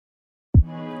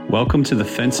Welcome to the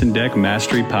Fence and Deck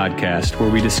Mastery Podcast, where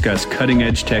we discuss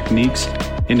cutting-edge techniques,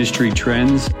 industry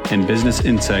trends, and business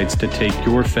insights to take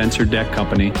your fence or deck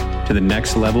company to the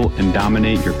next level and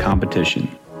dominate your competition.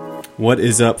 What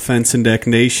is up, Fence and Deck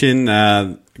Nation?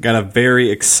 Got a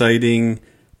very exciting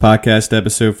podcast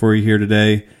episode for you here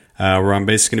today, where I'm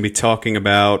basically going to be talking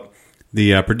about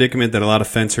the predicament that a lot of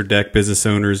fence or deck business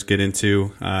owners get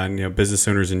into, business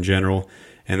owners in general,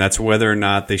 and that's whether or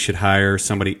not they should hire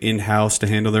somebody in-house to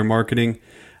handle their marketing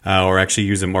or actually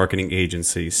use a marketing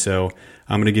agency. So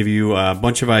I'm going to give you a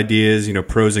bunch of ideas,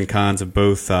 pros and cons of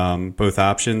both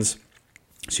options,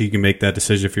 so you can make that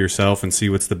decision for yourself and see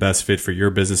what's the best fit for your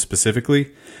business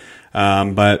specifically.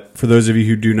 But for those of you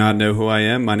who do not know who I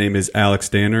am, my name is Alex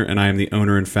Danner, and I am the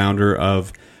owner and founder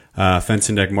of Fence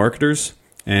and Deck Marketers.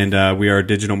 And we are a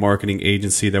digital marketing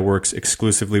agency that works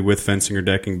exclusively with fencing or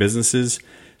decking businesses.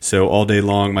 So all day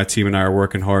long, my team and I are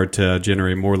working hard to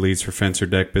generate more leads for fence or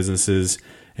deck businesses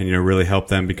and, really help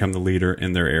them become the leader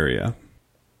in their area.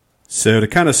 So to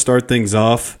kind of start things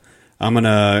off, I'm going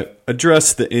to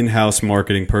address the in-house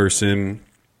marketing person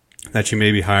that you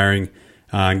may be hiring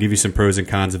and give you some pros and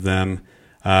cons of them.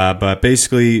 But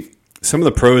basically, some of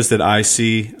the pros that I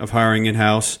see of hiring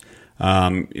in-house,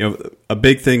 a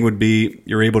big thing would be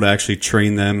you're able to actually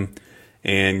train them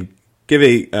and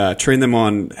train them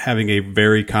on having a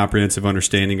very comprehensive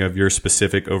understanding of your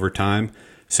specific over time.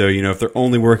 So, if they're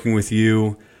only working with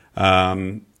you,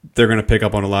 they're going to pick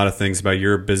up on a lot of things about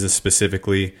your business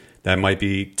specifically that might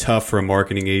be tough for a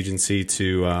marketing agency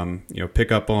to,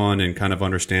 pick up on and kind of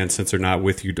understand since they're not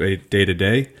with you day to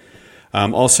day.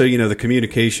 Also, the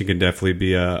communication can definitely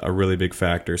be a really big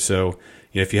factor. So,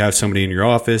 if you have somebody in your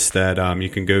office that you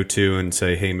can go to and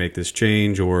say, hey, make this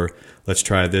change, or let's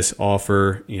try this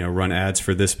offer, run ads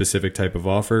for this specific type of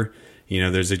offer,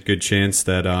 there's a good chance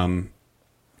that,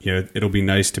 it'll be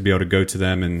nice to be able to go to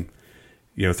them and,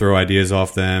 throw ideas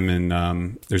off them.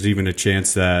 And there's even a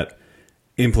chance that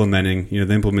implementing,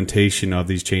 the implementation of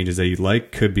these changes that you'd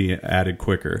like could be added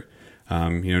quicker.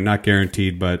 Not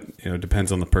guaranteed, but, it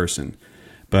depends on the person.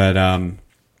 But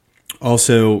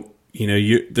also,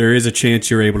 there is a chance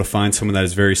you're able to find someone that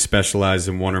is very specialized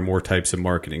in one or more types of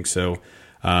marketing. So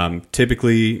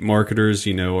typically marketers,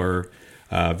 are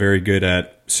very good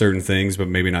at certain things, but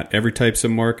maybe not every type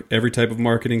of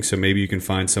marketing. So maybe you can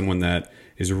find someone that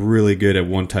is really good at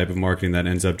one type of marketing that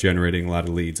ends up generating a lot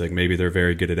of leads. Like maybe they're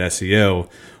very good at SEO,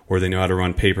 or they know how to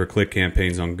run pay-per-click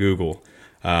campaigns on Google.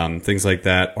 Things like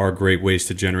that are great ways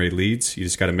to generate leads. You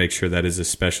just got to make sure that is a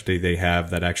specialty they have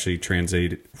that actually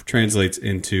translates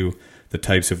into the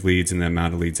types of leads and the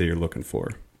amount of leads that you're looking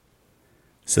for.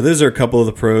 So those are a couple of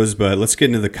the pros, but let's get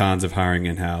into the cons of hiring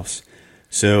in-house.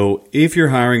 So if you're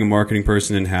hiring a marketing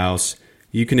person in-house,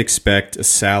 you can expect a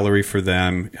salary for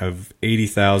them of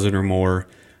 $80,000 or more,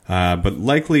 but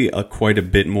likely quite a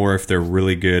bit more if they're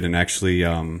really good and actually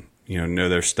know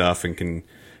their stuff and can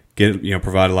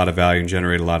provide a lot of value and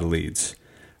generate a lot of leads.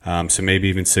 So maybe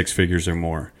even six figures or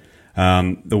more.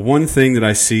 The one thing that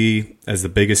I see as the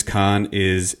biggest con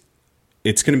is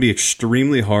it's going to be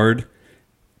extremely hard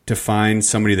to find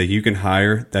somebody that you can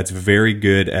hire that's very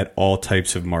good at all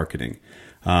types of marketing.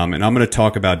 And I'm going to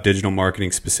talk about digital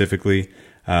marketing specifically.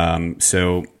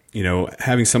 So,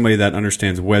 having somebody that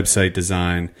understands website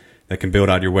design, that can build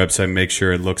out your website, make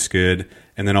sure it looks good,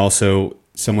 and then also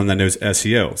someone that knows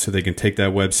SEO, so they can take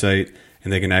that website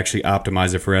and they can actually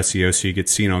optimize it for SEO so you get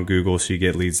seen on Google, so you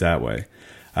get leads that way.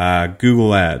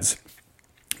 Google ads,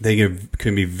 they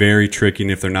can be very tricky,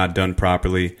 and if they're not done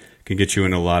properly, can get you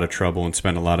in a lot of trouble and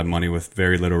spend a lot of money with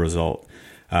very little result.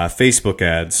 Facebook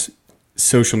ads,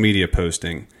 social media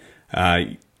posting.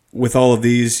 With all of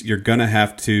these, you're going to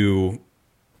have to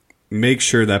make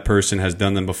sure that person has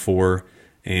done them before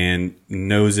and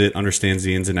knows it, understands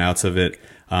the ins and outs of it,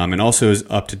 and also is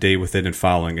up to date with it and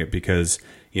following it, because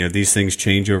these things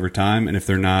change over time, and if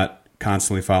they're not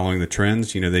constantly following the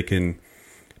trends, they can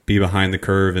be behind the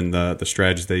curve, and the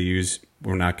strategies they use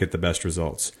will not get the best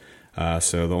results.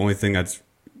 So the only thing that's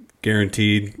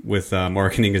guaranteed with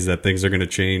marketing is that things are going to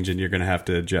change and you're going to have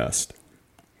to adjust.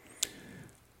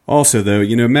 Also, though,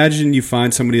 imagine you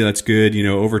find somebody that's good,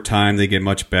 over time they get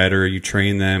much better, you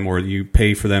train them, or you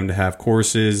pay for them to have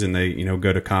courses and they,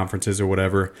 go to conferences or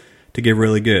whatever to get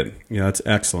really good. That's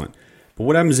excellent. But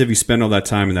what happens if you spend all that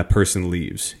time and that person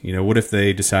leaves? What if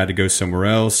they decide to go somewhere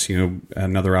else,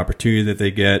 another opportunity that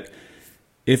they get?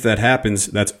 If that happens,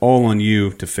 that's all on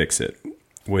you to fix it,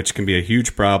 which can be a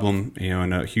huge problem,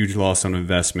 and a huge loss on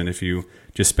investment if you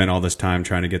just spend all this time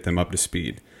trying to get them up to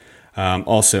speed.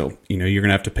 Also, you're going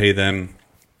to have to pay them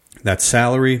that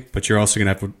salary, but you're also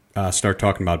going to have to start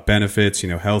talking about benefits,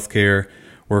 healthcare,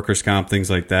 workers' comp, things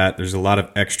like that. There's a lot of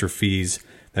extra fees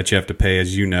that you have to pay,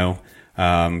 as you know,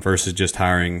 versus just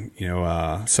hiring,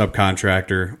 a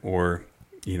subcontractor or,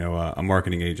 a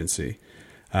marketing agency.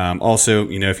 Also,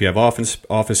 if you have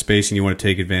office space and you want to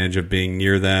take advantage of being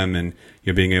near them and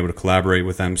being able to collaborate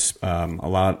with them a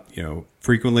lot,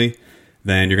 frequently,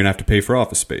 then you're going to have to pay for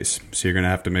office space. So you're going to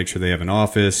have to make sure they have an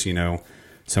office,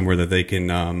 somewhere that they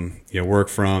can work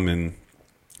from and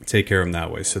take care of them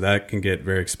that way. So that can get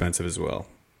very expensive as well.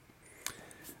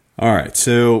 All right,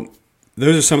 so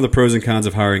those are some of the pros and cons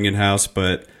of hiring in-house,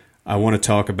 but I want to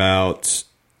talk about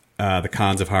the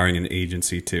cons of hiring an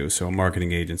agency too, so a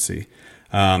marketing agency.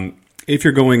 If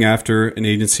you're going after an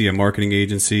agency, a marketing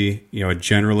agency, a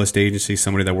generalist agency,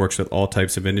 somebody that works with all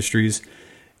types of industries,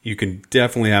 you can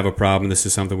definitely have a problem. This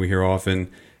is something we hear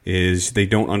often, is they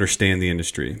don't understand the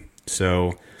industry.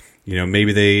 So,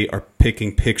 maybe they are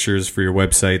picking pictures for your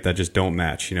website that just don't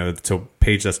match. So a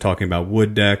page that's talking about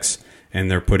wood decks, and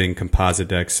they're putting composite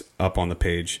decks up on the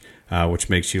page, which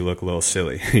makes you look a little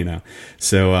silly,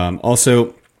 So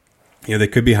also, they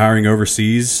could be hiring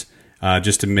overseas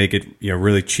just to make it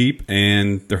really cheap,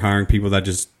 and they're hiring people that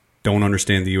just don't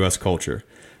understand the U.S. culture.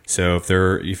 So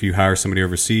if you hire somebody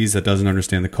overseas that doesn't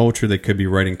understand the culture, they could be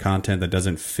writing content that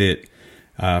doesn't fit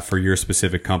for your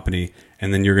specific company,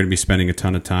 and then you're going to be spending a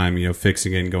ton of time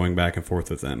fixing it and going back and forth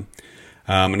with them.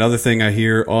 Another thing I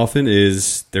hear often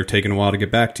is they're taking a while to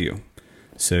get back to you.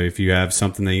 So if you have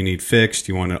something that you need fixed,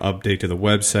 you want to update to the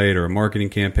website or a marketing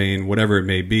campaign, whatever it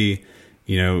may be,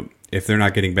 if they're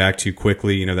not getting back to you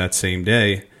quickly, that same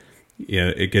day,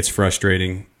 it gets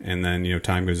frustrating, and then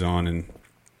time goes on and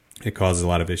it causes a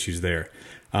lot of issues there.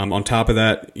 On top of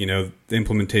that, the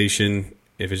implementation,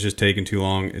 if it's just taking too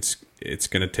long, it's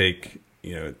going to take,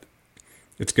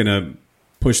 it's going to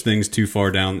push things too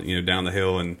far down the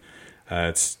hill, and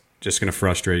it's just going to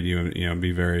frustrate you and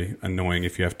be very annoying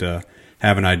if you have to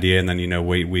have an idea and then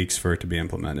wait weeks for it to be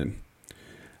implemented.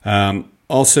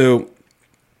 Also,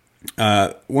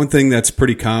 one thing that's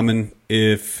pretty common,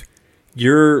 if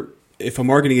a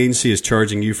marketing agency is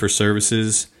charging you for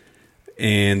services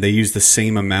and they use the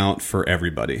same amount for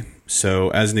everybody. So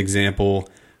as an example,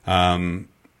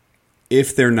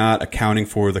 if they're not accounting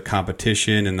for the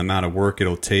competition and the amount of work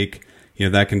it'll take,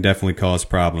 that can definitely cause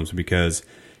problems, because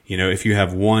if you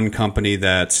have one company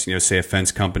that's say a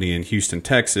fence company in Houston,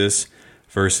 Texas,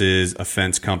 versus a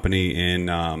fence company in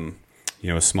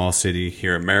a small city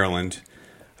here in Maryland,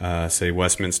 say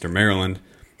Westminster, Maryland,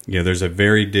 there's a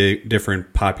very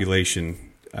different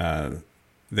population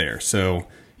there. So,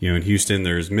 in Houston,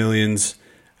 there's millions.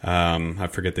 I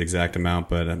forget the exact amount,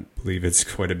 but I believe it's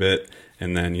quite a bit.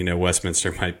 And then,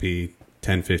 Westminster might be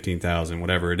 10, 15,000,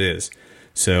 whatever it is.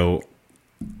 So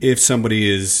if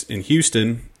somebody is in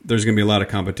Houston, there's going to be a lot of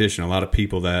competition, a lot of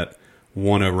people that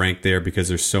want to rank there because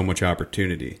there's so much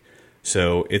opportunity.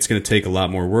 So it's going to take a lot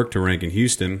more work to rank in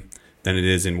Houston than it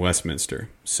is in Westminster.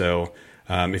 So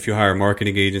if you hire a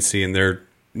marketing agency and they're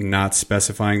not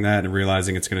specifying that and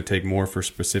realizing it's going to take more for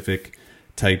specific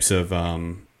types of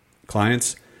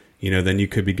clients, then you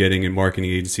could be getting a marketing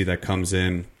agency that comes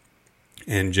in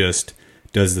and just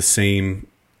does the same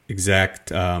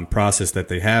exact process that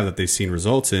they've seen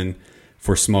results in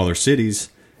for smaller cities,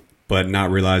 but not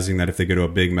realizing that if they go to a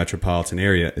big metropolitan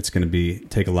area, it's going to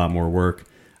take a lot more work.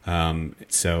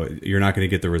 So you're not going to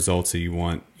get the results that you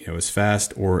want, as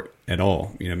fast or at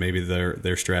all. Maybe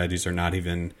their strategies are not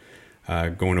even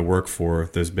going to work for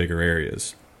those bigger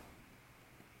areas.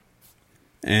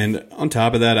 And on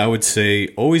top of that, I would say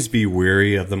always be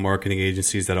wary of the marketing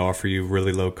agencies that offer you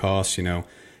really low costs.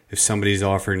 If somebody's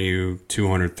offering you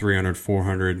 $200, $300,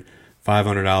 $400,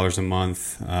 $500 a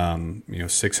month,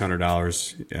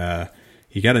 $600,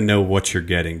 you got to know what you're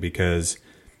getting, because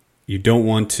you don't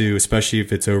want to, especially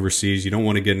if it's overseas, you don't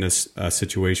want to get in a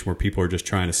situation where people are just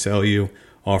trying to sell you,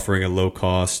 offering a low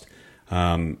cost,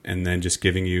 and then just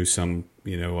giving you some,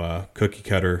 cookie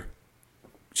cutter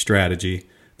strategy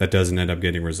that doesn't end up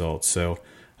getting results. So,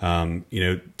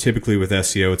 typically with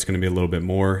SEO, it's going to be a little bit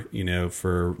more,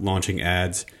 for launching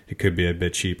ads. It could be a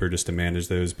bit cheaper just to manage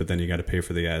those, but then you got to pay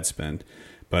for the ad spend.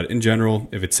 But in general,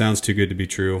 if it sounds too good to be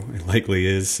true, it likely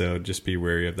is. So just be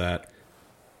wary of that.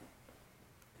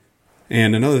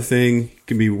 And another thing you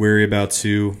can be wary about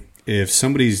too, if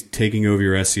somebody's taking over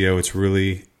your SEO, it's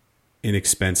really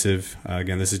inexpensive.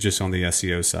 Again, this is just on the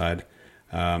SEO side.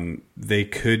 They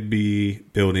could be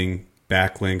building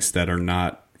backlinks that are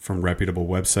not from reputable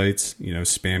websites,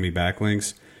 spammy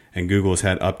backlinks. And Google has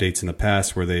had updates in the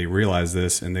past where they realize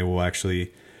this, and they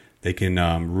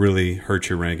can really hurt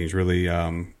your rankings, really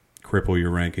cripple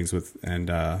your rankings and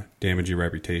damage your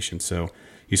reputation. So,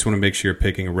 You just want to make sure you're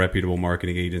picking a reputable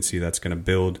marketing agency that's going to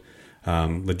build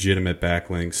legitimate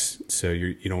backlinks so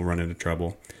you don't run into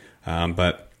trouble.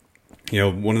 But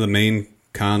one of the main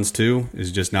cons too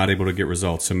is just not able to get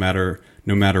results. So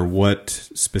no matter what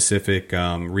specific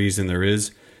reason there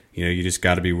is, you just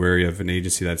got to be wary of an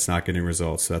agency that's not getting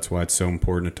results. So that's why it's so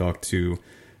important to talk to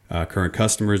current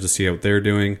customers to see what they're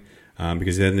doing,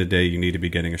 because at the end of the day, you need to be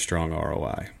getting a strong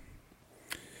ROI.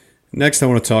 Next, I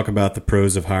want to talk about the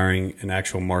pros of hiring an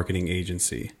actual marketing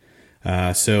agency.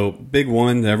 So big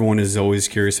one that everyone is always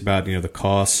curious about, the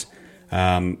costs.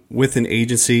 With an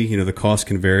agency, the cost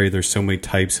can vary. There's so many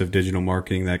types of digital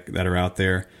marketing that are out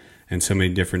there, and so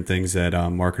many different things that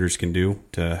marketers can do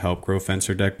to help grow fence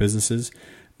or deck businesses.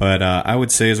 But I would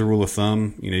say, as a rule of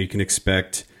thumb, you can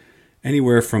expect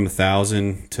anywhere from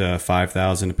 $1,000 to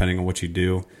 $5,000, depending on what you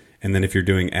do. And then if you're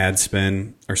doing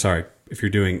if you're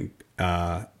doing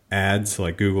ads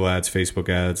like Google ads, Facebook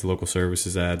ads, local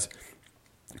services ads,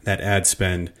 that ad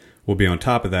spend will be on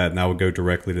top of that, and that will go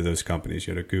directly to those companies,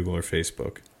 to Google or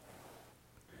Facebook.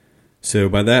 So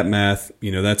by that math,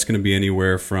 that's going to be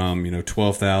anywhere from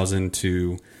 $12,000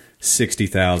 to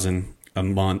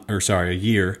 $60,000 a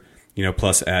year,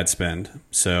 plus ad spend.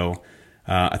 So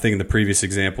I think in the previous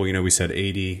example, we said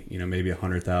 80, maybe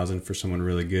 100,000 for someone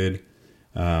really good.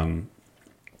 That's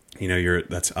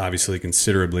obviously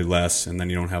considerably less, and then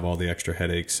you don't have all the extra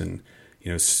headaches, and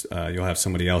you'll have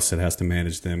somebody else that has to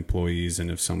manage the employees,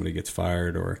 and if somebody gets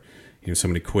fired or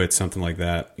somebody quits, something like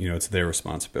that, it's their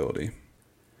responsibility.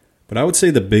 But I would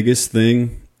say the biggest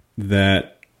thing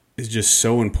that is just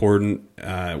so important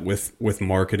with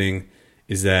marketing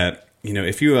is that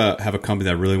if you have a company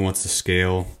that really wants to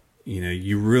scale,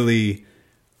 you really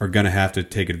are going to have to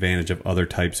take advantage of other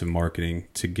types of marketing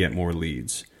to get more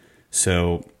leads.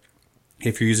 So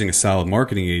if you're using a solid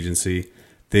marketing agency,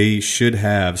 they should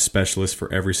have specialists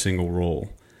for every single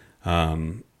role.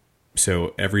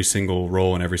 So every single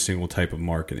role and every single type of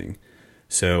marketing.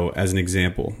 So as an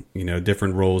example,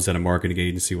 different roles that a marketing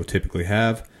agency will typically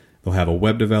have. They'll have a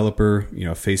web developer,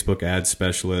 a Facebook ad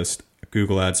specialist, a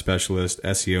Google ad specialist,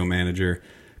 SEO manager,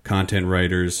 content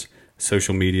writers,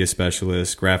 social media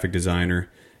specialist, graphic designer.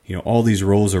 All these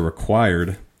roles are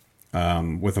required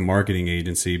with a marketing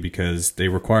agency because they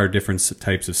require different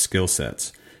types of skill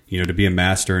sets. To be a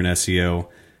master in SEO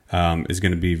is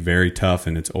going to be very tough,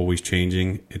 and it's always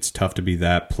changing. It's tough to be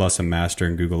that plus a master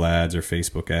in Google ads or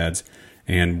Facebook ads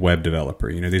and web developer.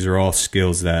 These are all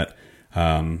skills that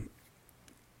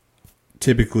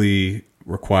typically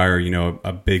require,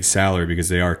 a big salary because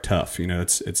they are tough.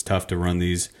 It's tough to run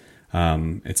these.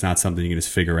 It's not something you can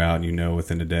just figure out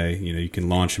within a day. You can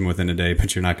launch them within a day,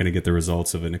 but you're not going to get the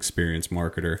results of an experienced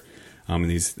marketer in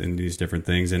these different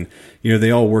things. And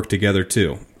they all work together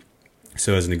too.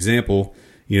 So as an example,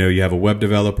 you have a web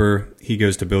developer. He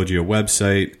goes to build you a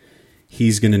website.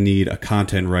 He's going to need a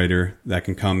content writer that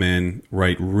can come in,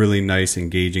 write really nice,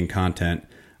 engaging content.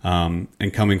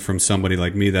 And coming from somebody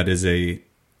like me that is a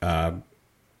a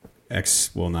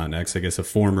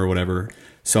former whatever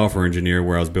software engineer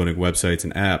where I was building websites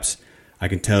and apps, I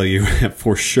can tell you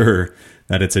for sure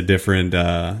that it's a different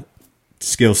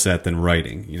skill set than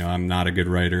writing. I'm not a good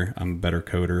writer. I'm a better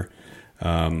coder.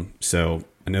 So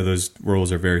I know those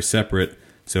roles are very separate.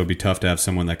 So it'd be tough to have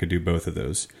someone that could do both of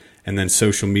those. And then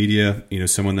social media,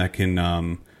 someone that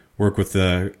can work with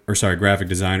graphic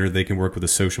designer. They can work with the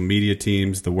social media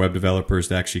teams, the web developers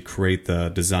to actually create the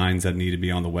designs that need to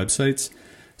be on the websites.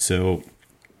 So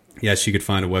yes, you could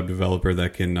find a web developer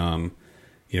that can,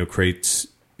 create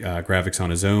graphics on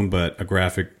his own, but a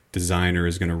graphic designer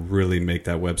is going to really make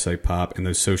that website pop and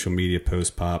those social media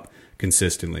posts pop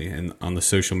consistently. And on the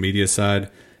social media side,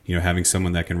 having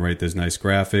someone that can write those nice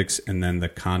graphics and then the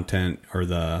content or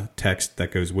the text that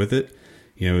goes with it,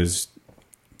 is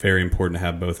very important to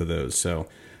have both of those. So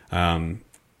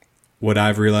what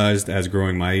I've realized as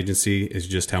growing my agency is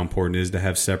just how important it is to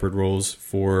have separate roles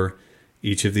for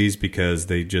each of these because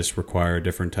they just require a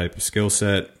different type of skill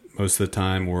set most of the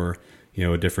time or,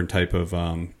 a different type of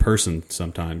person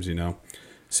sometimes,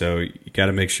 So you got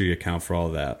to make sure you account for all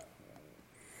of that.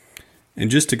 And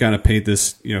just to kind of paint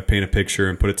a picture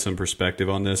and put it some perspective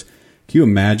on this, can you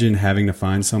imagine having to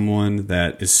find someone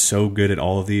that is so good at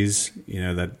all of these,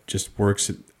 that just works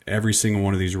at every single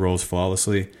one of these roles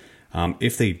flawlessly?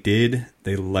 If they did,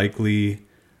 they likely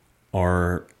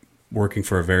are working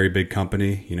for a very big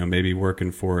company, maybe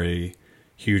working for a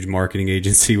huge marketing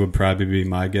agency would probably be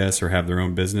my guess, or have their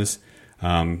own business.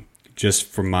 Just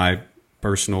from my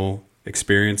personal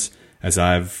experience, as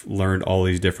I've learned all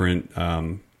these different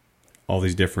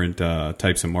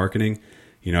types of marketing,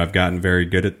 I've gotten very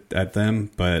good at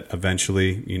them, but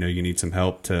eventually, you need some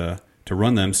help to to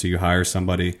run them. So you hire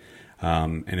somebody,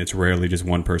 and it's rarely just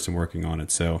one person working on it.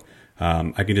 So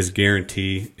I can just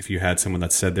guarantee if you had someone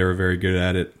that said they were very good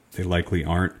at it, they likely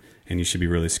aren't, and you should be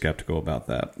really skeptical about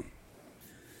that.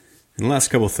 And the last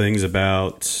couple of things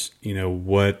about,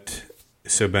 what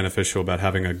is so beneficial about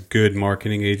having a good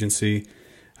marketing agency,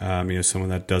 someone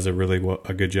that does a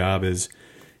good job is,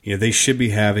 they should be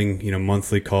having,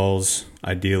 monthly calls,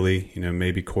 ideally,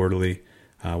 maybe quarterly.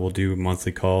 We'll do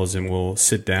monthly calls and we'll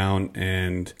sit down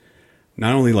and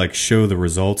not only like show the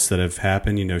results that have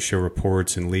happened, show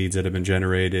reports and leads that have been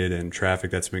generated and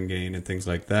traffic that's been gained and things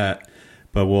like that,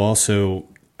 but we'll also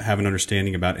have an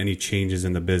understanding about any changes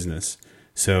in the business.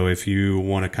 So if you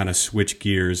want to kind of switch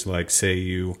gears, like say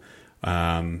you,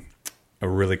 a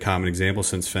really common example,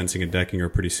 since fencing and decking are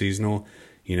pretty seasonal,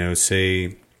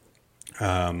 say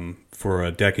for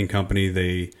a decking company,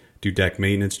 they do deck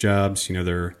maintenance jobs,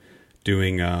 they're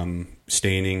doing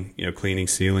staining, cleaning,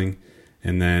 sealing,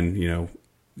 and then,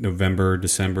 November,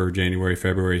 December, January,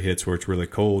 February hits where it's really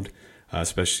cold,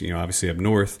 especially, obviously up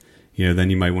north, then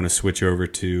you might want to switch over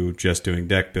to just doing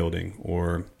deck building,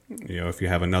 or, if you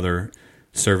have another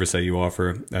service that you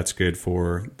offer that's good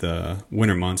for the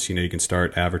winter months, you can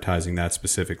start advertising that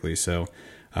specifically. So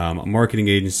a marketing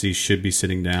agency should be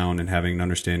sitting down and having an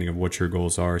understanding of what your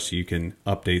goals are so you can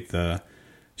update the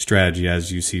strategy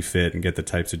as you see fit and get the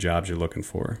types of jobs you're looking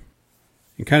for.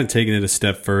 And kind of taking it a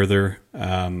step further,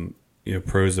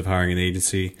 pros of hiring an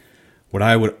agency. What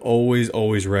I would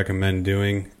always recommend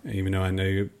doing, even though I know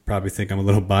you probably think I'm a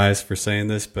little biased for saying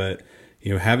this, but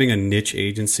having a niche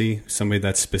agency, somebody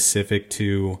that's specific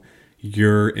to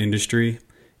your industry,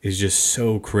 is just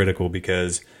so critical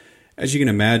because, as you can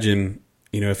imagine,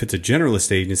 if it's a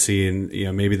generalist agency and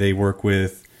maybe they work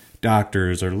with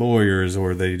doctors or lawyers,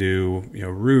 or they do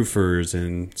roofers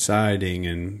and siding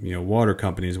and water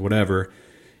companies, whatever,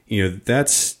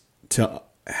 that's to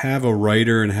have a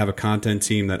writer and have a content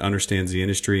team that understands the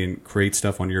industry and create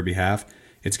stuff on your behalf.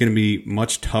 It's going to be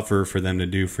much tougher for them to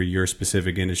do for your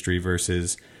specific industry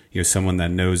versus someone that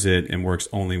knows it and works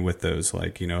only with those.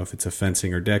 Like if it's a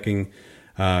fencing or decking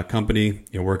company,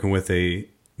 working with a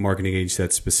marketing agency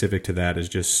that's specific to that is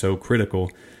just so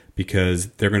critical because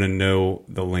they're going to know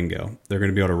the lingo. They're going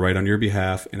to be able to write on your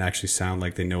behalf and actually sound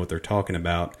like they know what they're talking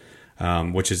about,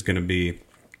 which is going to be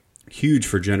huge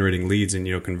for generating leads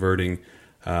and converting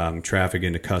traffic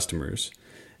into customers.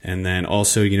 And then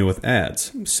also, with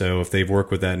ads. So if they've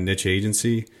worked with that niche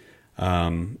agency,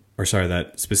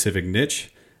 that specific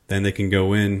niche, then they can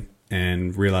go in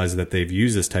and realize that they've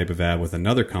used this type of ad with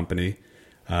another company,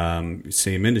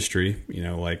 same industry,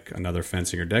 like another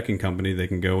fencing or decking company. They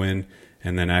can go in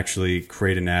and then actually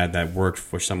create an ad that worked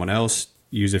for someone else,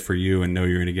 use it for you, and know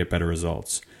you're going to get better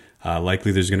results.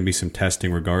 Likely there's going to be some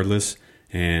testing regardless,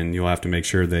 and you'll have to make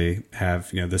sure they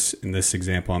have, this in this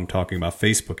example, I'm talking about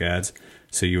Facebook ads.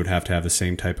 So you would have to have the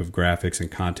same type of graphics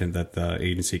and content that the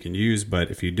agency can use.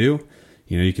 But if you do,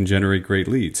 you can generate great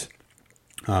leads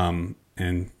and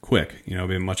quick. It'll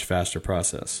be a much faster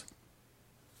process.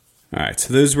 All right.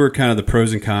 So those were kind of the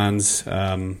pros and cons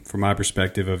from my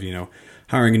perspective of,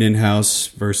 hiring an in-house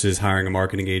versus hiring a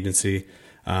marketing agency.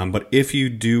 But if you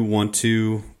do want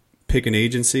to pick an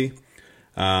agency,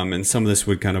 and some of this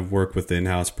would kind of work with the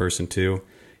in-house person too,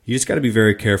 you just got to be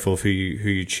very careful of who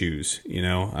you choose.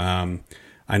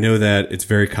 I know that it's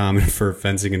very common for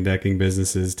fencing and decking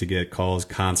businesses to get calls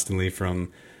constantly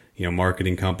from,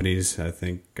 marketing companies. I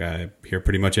think I hear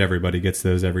pretty much everybody gets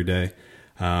those every day,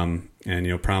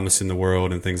 and promising the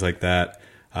world and things like that.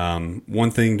 One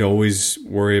thing to always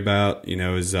worry about,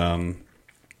 is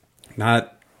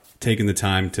not taking the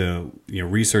time to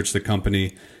research the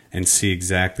company and see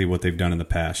exactly what they've done in the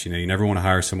past. You never want to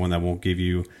hire someone that won't give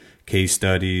you case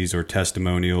studies or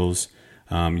testimonials.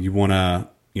 You want to,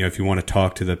 if you want to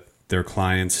talk to their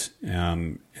clients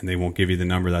and they won't give you the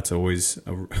number, that's always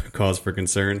a cause for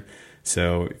concern.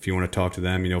 So if you want to talk to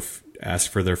them, ask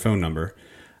for their phone number,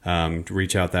 to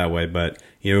reach out that way. But,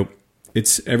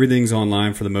 everything's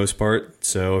online for the most part.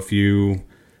 So if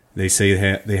they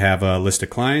say they have a list of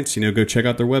clients, go check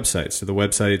out their websites. So the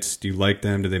websites, do you like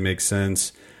them? Do they make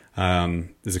sense?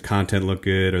 Does the content look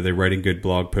good? Are they writing good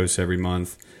blog posts every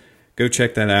month? Go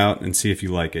check that out and see if you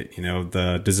like it.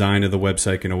 The design of the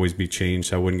website can always be changed,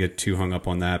 so I wouldn't get too hung up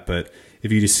on that. But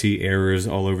if you just see errors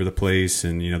all over the place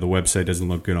and, the website doesn't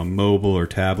look good on mobile or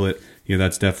tablet,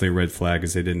 that's definitely a red flag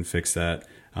because they didn't fix that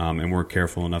and weren't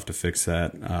careful enough to fix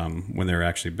that when they're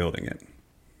actually building it.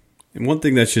 And one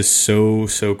thing that's just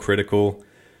so critical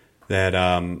that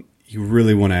you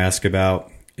really want to ask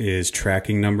about is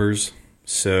tracking numbers.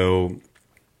 So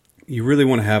you really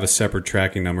want to have a separate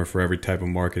tracking number for every type of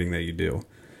marketing that you do.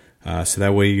 So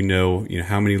that way you know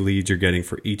how many leads you're getting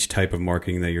for each type of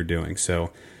marketing that you're doing.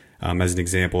 So as an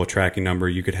example, a tracking number,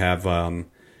 you could have,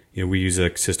 we use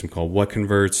a system called What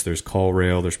Converts. There's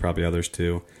CallRail. There's probably others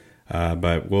too.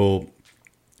 But we'll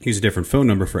use a different phone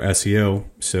number for SEO.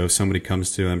 So if somebody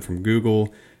comes to them from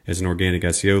Google as an organic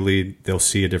SEO lead, they'll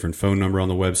see a different phone number on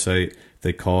the website. If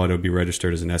they call it, it'll be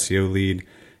registered as an SEO lead.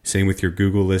 Same with your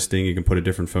Google listing. You can put a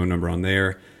different phone number on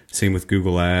there. Same with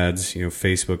Google ads,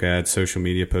 Facebook ads, social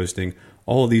media posting.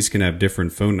 All of these can have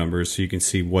different phone numbers so you can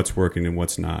see what's working and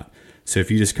what's not. So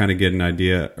if you just kind of get an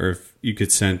idea, or if you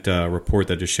could send a report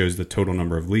that just shows the total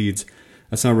number of leads,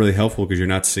 that's not really helpful because you're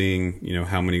not seeing,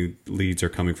 how many leads are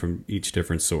coming from each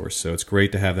different source. So it's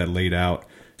great to have that laid out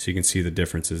so you can see the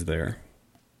differences there.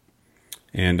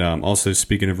 And also,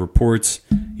 speaking of reports,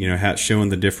 showing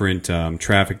the different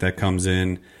traffic that comes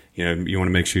in. You want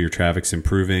to make sure your traffic's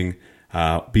improving.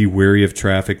 Be wary of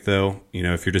traffic, though.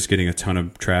 If you're just getting a ton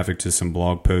of traffic to some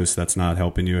blog posts, that's not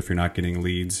helping you if you're not getting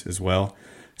leads as well.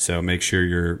 So make sure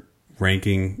your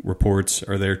ranking reports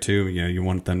are there too. You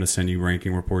want them to send you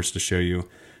ranking reports to show you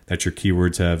that your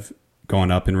keywords have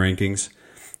gone up in rankings.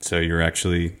 So you're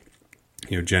actually,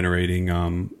 generating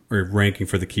or ranking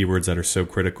for the keywords that are so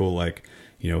critical, like,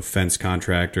 fence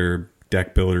contractor,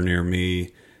 deck builder near me,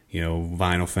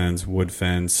 vinyl fence, wood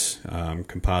fence,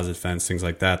 composite fence, things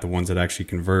like that, the ones that actually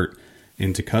convert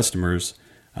into customers.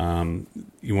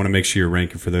 You want to make sure you're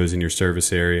ranking for those in your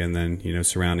service area and then,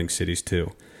 surrounding cities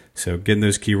too. So getting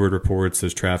those keyword reports,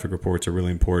 those traffic reports are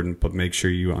really important, but make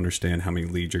sure you understand how many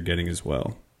leads you're getting as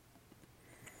well.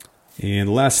 And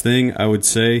the last thing I would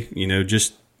say,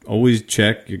 just always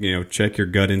check your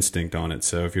gut instinct on it.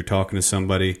 So if you're talking to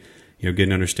somebody, get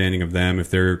an understanding of them, if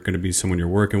they're going to be someone you're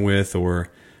working with,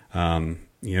 or,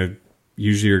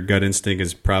 usually your gut instinct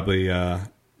is probably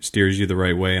steers you the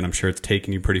right way, and I'm sure it's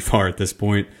taken you pretty far at this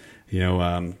point.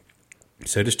 So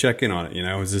just check in on it.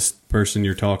 Is this person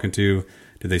you're talking to,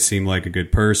 do they seem like a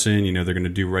good person? They're going to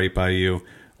do right by you,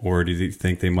 or do you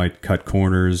think they might cut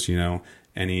corners?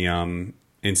 Any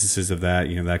instances of that,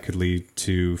 that could lead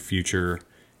to future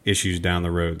issues down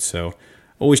the road. So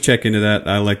always check into that.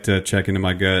 I like to check into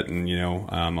my gut, and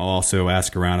I'll also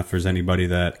ask around if there's anybody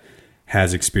that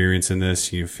has experience in this.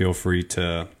 Feel free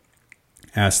to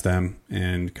ask them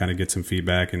and kind of get some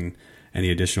feedback and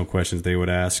any additional questions they would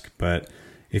ask. But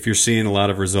if you're seeing a lot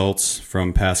of results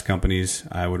from past companies,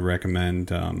 I would recommend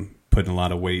putting a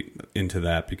lot of weight into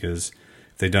that, because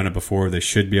if they've done it before, they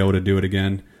should be able to do it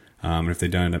again. And if they've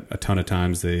done it a ton of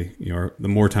times, the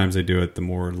more times they do it, the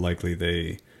more likely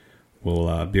they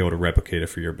will be able to replicate it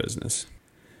for your business.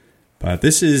 But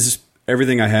this is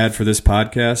everything I had for this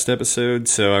podcast episode.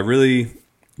 So I really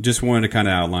just wanted to kind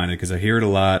of outline it because I hear it a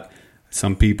lot.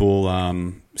 Some people,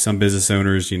 some business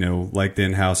owners, like the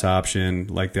in-house option,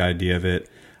 like the idea of it.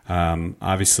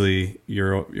 Obviously,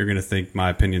 you're going to think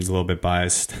my opinion's a little bit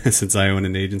biased since I own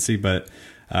an agency, but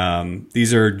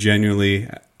these are genuinely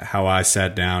how I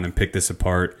sat down and picked this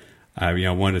apart. I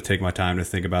wanted to take my time to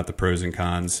think about the pros and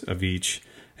cons of each,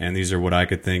 and these are what I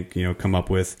could think, come up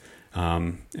with.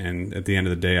 And at the end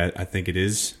of the day, I think it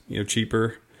is,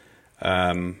 cheaper.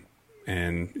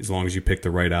 And as long as you pick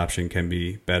the right option, can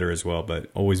be better as well. But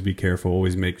always be careful.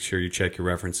 Always make sure you check your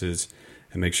references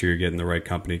and make sure you're getting the right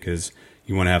company, because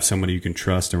you want to have somebody you can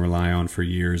trust and rely on for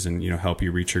years, and help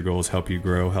you reach your goals, help you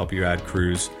grow, help you add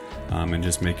crews, and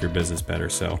just make your business better.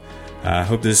 So I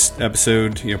hope this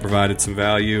episode provided some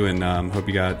value, and hope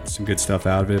you got some good stuff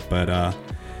out of it. But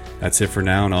that's it for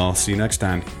now, and I'll see you next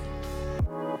time.